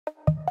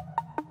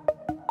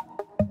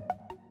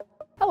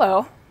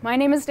Hello, my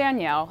name is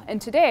Danielle, and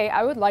today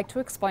I would like to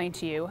explain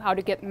to you how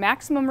to get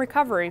maximum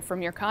recovery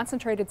from your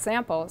concentrated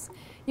samples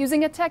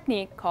using a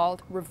technique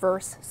called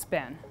reverse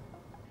spin.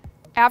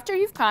 After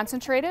you've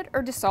concentrated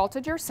or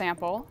desalted your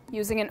sample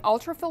using an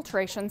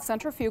ultrafiltration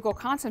centrifugal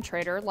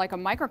concentrator like a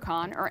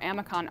Microcon or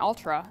Amicon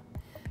Ultra,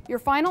 your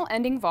final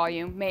ending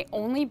volume may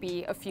only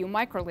be a few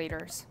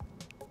microliters.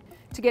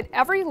 To get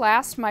every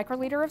last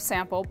microliter of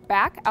sample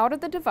back out of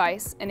the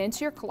device and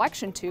into your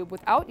collection tube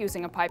without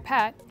using a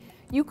pipette,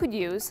 you could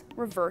use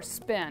reverse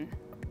spin.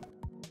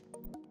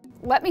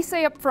 Let me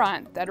say up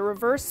front that a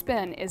reverse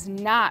spin is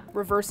not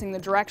reversing the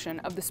direction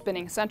of the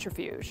spinning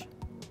centrifuge.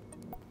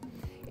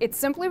 It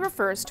simply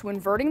refers to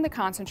inverting the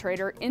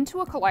concentrator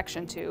into a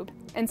collection tube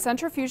and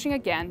centrifuging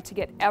again to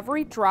get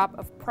every drop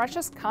of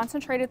precious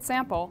concentrated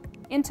sample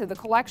into the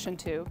collection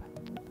tube.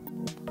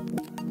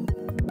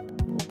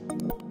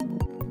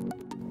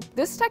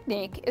 This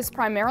technique is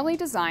primarily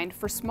designed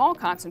for small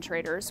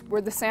concentrators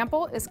where the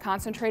sample is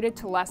concentrated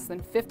to less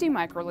than 50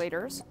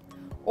 microliters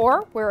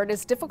or where it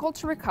is difficult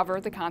to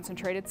recover the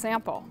concentrated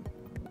sample.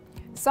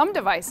 Some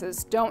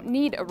devices don't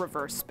need a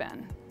reverse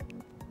spin.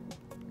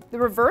 The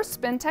reverse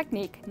spin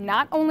technique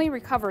not only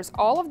recovers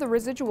all of the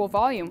residual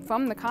volume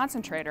from the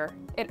concentrator,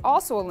 it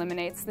also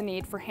eliminates the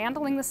need for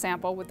handling the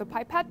sample with a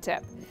pipette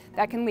tip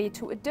that can lead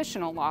to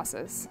additional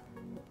losses.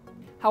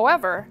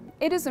 However,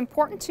 it is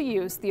important to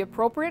use the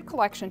appropriate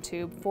collection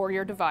tube for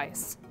your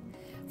device.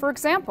 For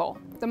example,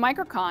 the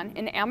Microcon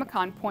and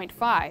Amicon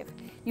 0.5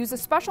 use a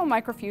special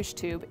microfuge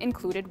tube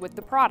included with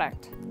the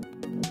product.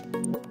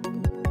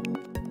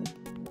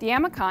 The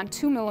Amicon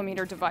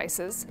 2mm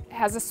devices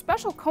has a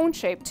special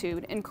cone-shaped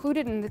tube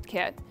included in the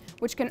kit,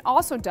 which can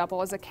also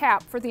double as a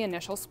cap for the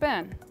initial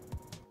spin.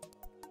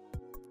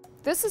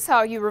 This is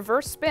how you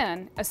reverse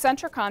spin a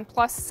Centricon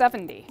Plus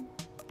 70.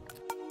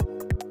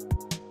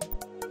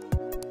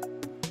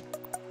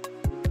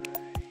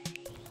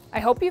 I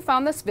hope you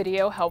found this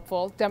video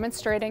helpful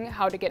demonstrating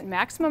how to get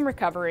maximum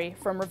recovery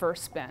from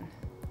reverse spin.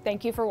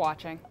 Thank you for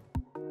watching.